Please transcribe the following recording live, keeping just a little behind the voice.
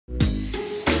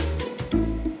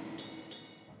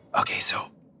Okay, so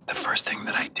the first thing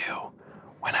that I do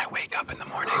when I wake up in the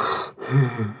morning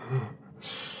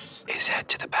is head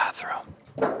to the bathroom.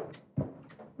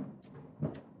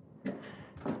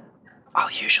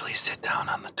 I'll usually sit down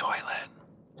on the toilet.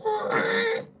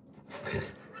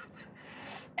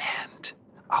 And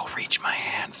I'll reach my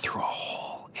hand through a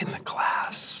hole in the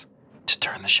glass to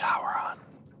turn the shower on.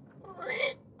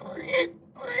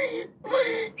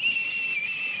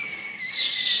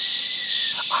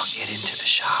 I'll get into the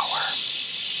shower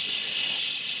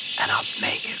and I'll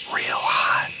make it real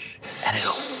hot and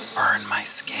it'll burn my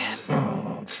skin.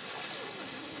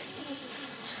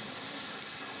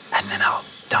 And then I'll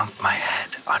dunk my head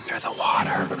under the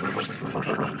water.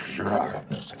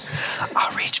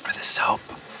 I'll reach for the soap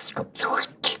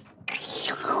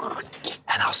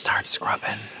and I'll start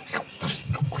scrubbing.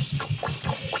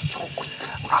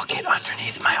 I'll get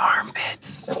underneath my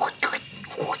armpits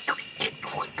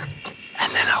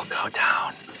and then I'll go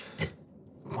down.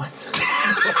 What?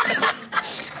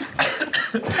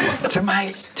 to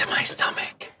my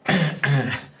stomach.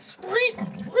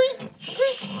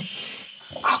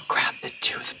 I'll grab the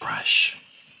toothbrush.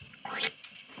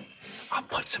 I'll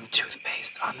put some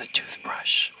toothpaste on the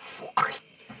toothbrush.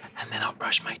 And then I'll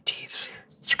brush my teeth.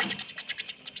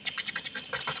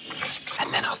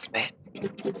 And then I'll spit.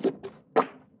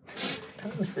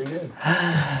 That was pretty good.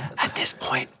 At this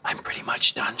point, I'm pretty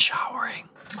much done showering.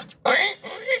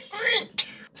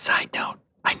 Side note,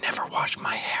 I never wash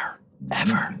my hair.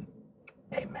 Ever.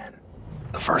 Amen.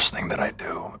 The first thing that I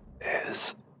do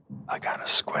is I kind of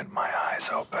squint my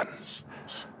eyes open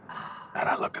and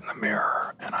I look in the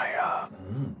mirror and I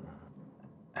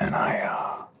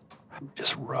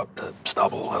just rub the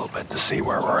stubble a little bit to see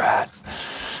where we're at.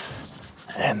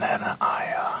 And then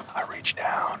I reach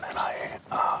down and I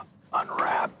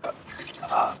unwrap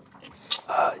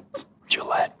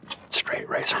Gillette straight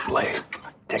razor blade,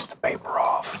 take the paper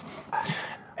off,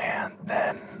 and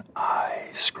then I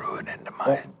screw it into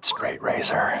my straight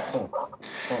razor,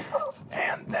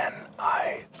 and then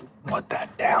I put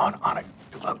that down on a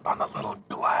little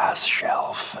glass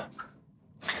shelf,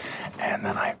 and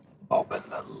then I open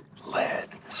the lid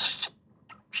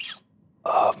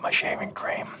of my shaving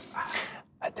cream.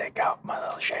 I take out my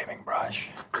little shaving brush,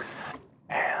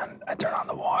 and I turn on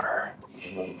the water,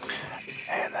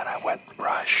 and then I wet the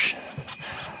brush.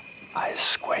 I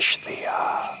squish the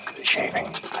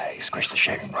shaving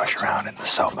brush around in the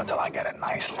soap until I get a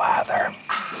nice lather.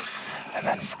 And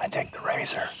then I take the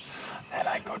razor and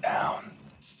I go down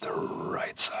the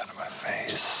right side of my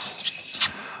face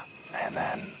and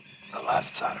then the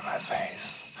left side of my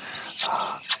face.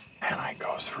 And I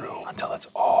go through until it's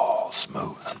all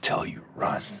smooth, until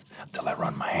I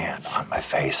run my hand on my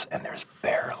face and there's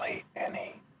barely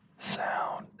any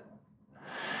sound.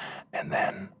 And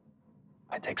then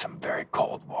I take some very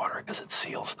cold water because it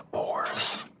seals the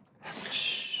pores.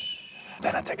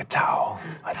 Then I take a towel,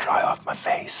 I dry off my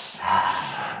face.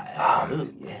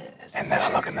 And then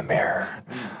I look in the mirror.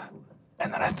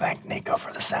 And then I thank Nico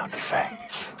for the sound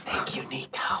effects. Thank you,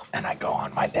 Nico. And I go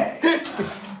on my day.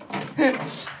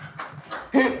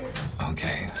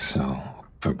 Okay, so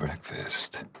for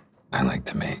breakfast, I like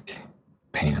to make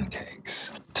pancakes.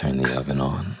 Turn the oven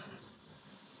on.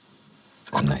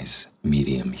 A nice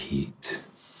medium heat.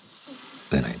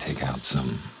 Then I take out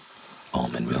some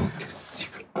almond milk,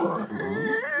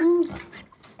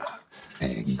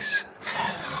 eggs,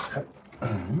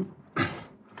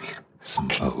 some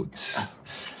oats.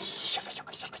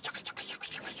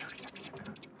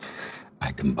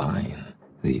 I combine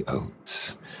the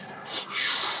oats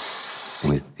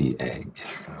with the egg,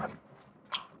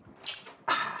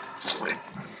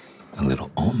 a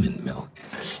little almond milk,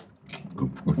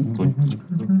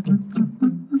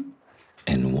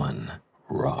 and one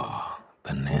raw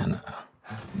banana.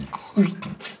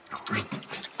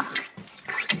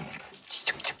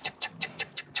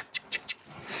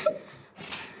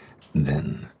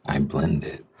 Then I blend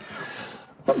it.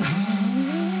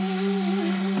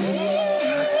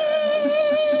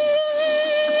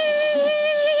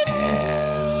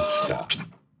 And stop.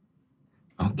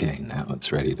 Okay, now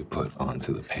it's ready to put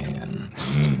onto the pan.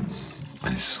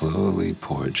 I slowly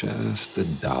pour just a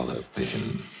dollop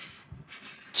in.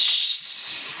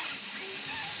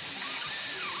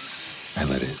 I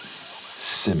let it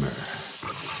simmer.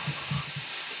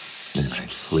 Then I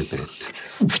flip it.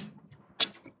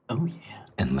 Oh, yeah.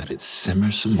 And let it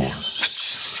simmer some more.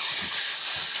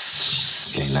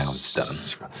 Okay, now it's done.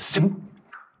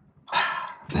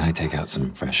 Then I take out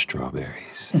some fresh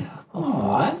strawberries.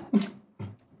 What?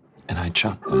 And I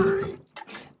chop them.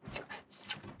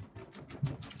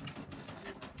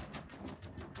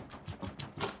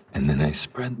 And then I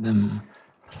spread them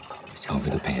over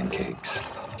the pancakes.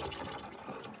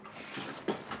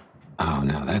 Oh,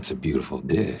 now that's a beautiful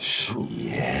dish.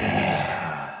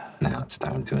 Yeah. Now it's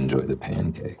time to enjoy the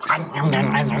pancakes.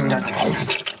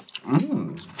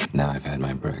 Now I've had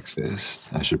my breakfast.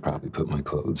 I should probably put my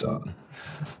clothes on.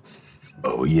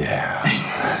 Oh, yeah.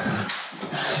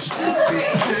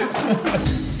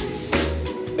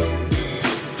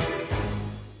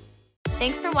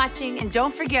 Thanks for watching, And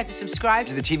don't forget to subscribe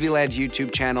to the TV Land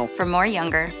YouTube channel for more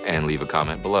younger. And leave a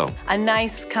comment below. A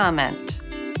nice comment.